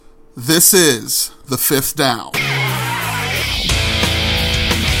This is the Fifth Down.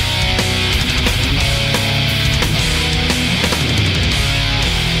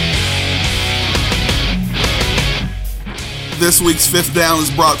 This week's Fifth Down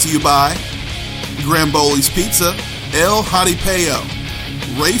is brought to you by Gramboli's Pizza, El Jaripeo,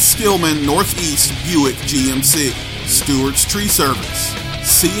 Ray Skillman Northeast Buick GMC, Stewart's Tree Service,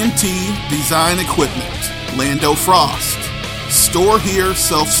 C&T Design Equipment, Lando Frost, Store Here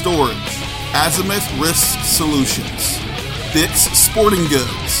Self-Storage, Azimuth Risk Solutions, Dick's Sporting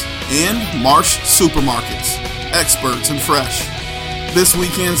Goods, and Marsh Supermarkets, experts in fresh. This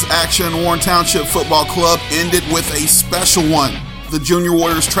weekend's action in Warren Township Football Club ended with a special one. The Junior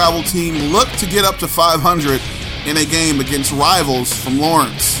Warriors travel team looked to get up to 500 in a game against rivals from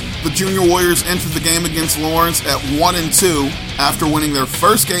Lawrence. The Junior Warriors entered the game against Lawrence at 1-2 after winning their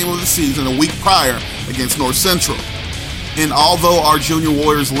first game of the season a week prior against North Central. And although our Junior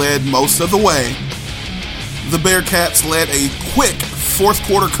Warriors led most of the way, the Bearcats led a quick fourth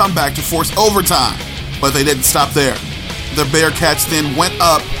quarter comeback to force overtime, but they didn't stop there. The Bearcats then went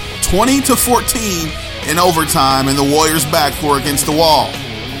up 20-14 in overtime, and the Warriors' backs were against the wall.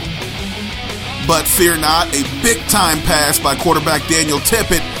 But fear not, a big-time pass by quarterback Daniel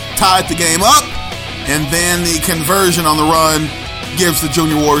Tippett tied the game up, and then the conversion on the run gives the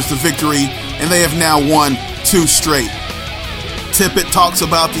Junior Warriors the victory, and they have now won 2 straight. Tippett talks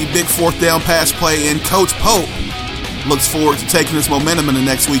about the big fourth down pass play, and Coach Pope looks forward to taking this momentum into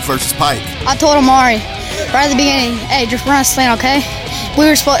next week versus Pike. I told Amari right at the beginning, hey, just run a slant, okay? It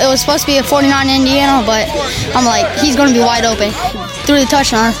was supposed to be a 49 Indiana, but I'm like, he's going to be wide open. Threw the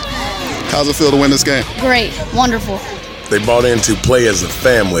touchdown. How's it feel to win this game? Great, wonderful. They bought in to play as a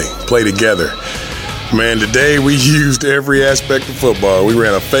family, play together. Man, today we used every aspect of football. We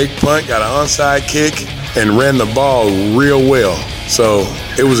ran a fake punt, got an onside kick, and ran the ball real well. So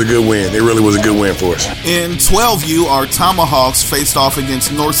it was a good win. It really was a good win for us. In 12U, our Tomahawks faced off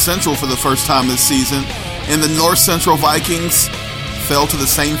against North Central for the first time this season, and the North Central Vikings fell to the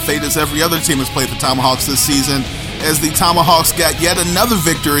same fate as every other team has played the Tomahawks this season, as the Tomahawks got yet another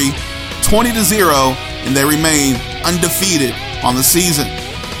victory, 20-0, and they remain undefeated on the season.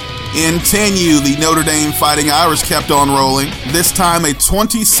 In 10U, the Notre Dame Fighting Irish kept on rolling, this time a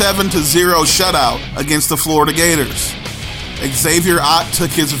 27-0 shutout against the Florida Gators. Xavier Ott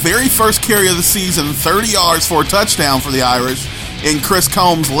took his very first carry of the season, 30 yards for a touchdown for the Irish, and Chris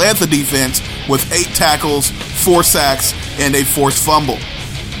Combs led the defense with 8 tackles, 4 sacks, and a forced fumble.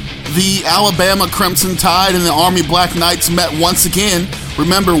 The Alabama Crimson Tide and the Army Black Knights met once again.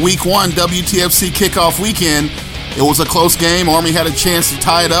 Remember, Week 1 WTFC kickoff weekend, it was a close game. Army had a chance to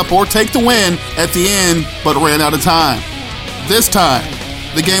tie it up or take the win at the end, but ran out of time. This time,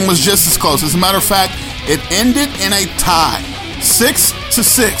 the game was just as close. As a matter of fact, it ended in a tie.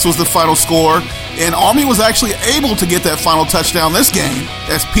 6-6 was the final score, and Army was actually able to get that final touchdown this game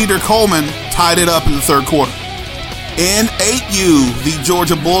as Peter Coleman tied it up in the third quarter. In 8U, the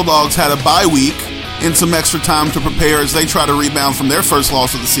Georgia Bulldogs had a bye week and some extra time to prepare as they try to rebound from their first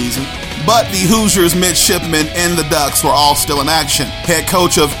loss of the season. But the Hoosiers, midshipmen, and the Ducks were all still in action. Head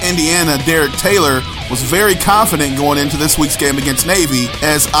coach of Indiana, Derek Taylor, was very confident going into this week's game against Navy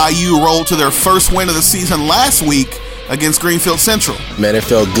as IU rolled to their first win of the season last week against Greenfield Central. Man, it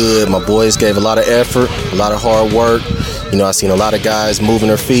felt good. My boys gave a lot of effort, a lot of hard work. You know, I seen a lot of guys moving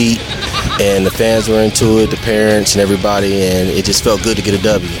their feet, and the fans were into it, the parents and everybody, and it just felt good to get a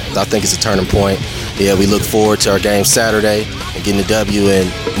W. I think it's a turning point. Yeah, we look forward to our game Saturday and getting a W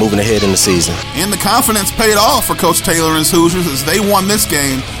and moving ahead in the season. And the confidence paid off for Coach Taylor and his Hoosiers as they won this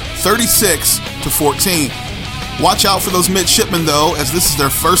game 36-14. Watch out for those midshipmen, though, as this is their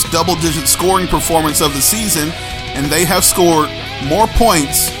first double-digit scoring performance of the season, and they have scored more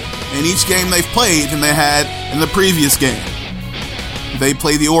points in each game they've played than they had in the previous game. They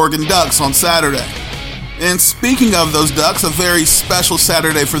play the Oregon Ducks on Saturday. And speaking of those Ducks, a very special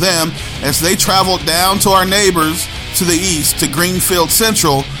Saturday for them as they traveled down to our neighbors to the east to Greenfield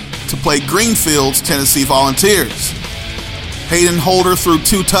Central to play Greenfield's Tennessee Volunteers. Hayden Holder threw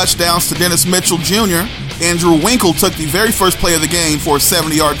 2 touchdowns to Dennis Mitchell Jr. Andrew Winkle took the very first play of the game for a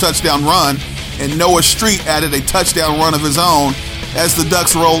 70-yard touchdown run, and Noah Street added a touchdown run of his own as the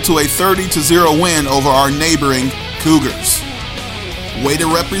Ducks rolled to a 30-0 win over our neighboring Cougars. Way to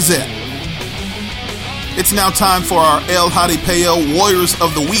represent. It's now time for our El Jaripeo Warriors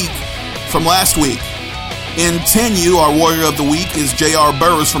of the Week from last week. In 10U, our Warrior of the Week is J.R.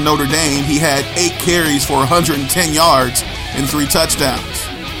 Burris from Notre Dame. He had 8 carries for 110 yards and 3 touchdowns.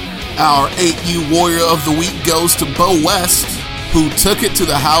 Our 8U Warrior of the Week goes to Bo West, who took it to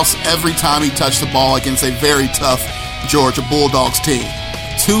the house every time he touched the ball against a very tough Georgia Bulldogs team.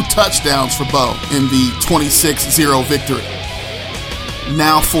 2 touchdowns for Bo in the 26-0 victory.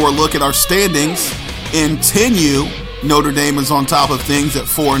 Now for a look at our standings. In 10U, Notre Dame is on top of things at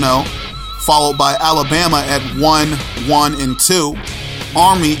 4-0, followed by Alabama at 1-1-2,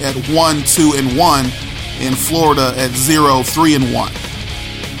 Army at 1-2-1, and Florida at 0-3-1.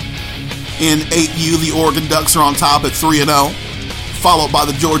 In 8U, the Oregon Ducks are on top at 3-0, followed by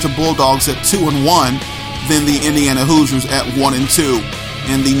the Georgia Bulldogs at 2-1, then the Indiana Hoosiers at 1-2,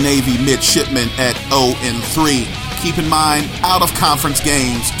 and the Navy Midshipmen at 0-3. Keep in mind, out-of-conference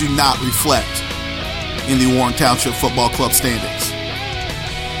games do not reflect in the Warren Township Football Club standings.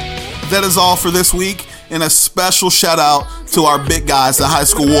 That is all for this week, and a special shout-out to our big guys, the High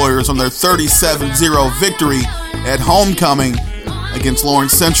School Warriors, on their 37-0 victory at homecoming against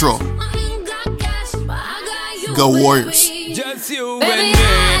Lawrence Central. Go Warriors. Just you and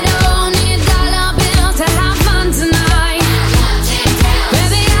me.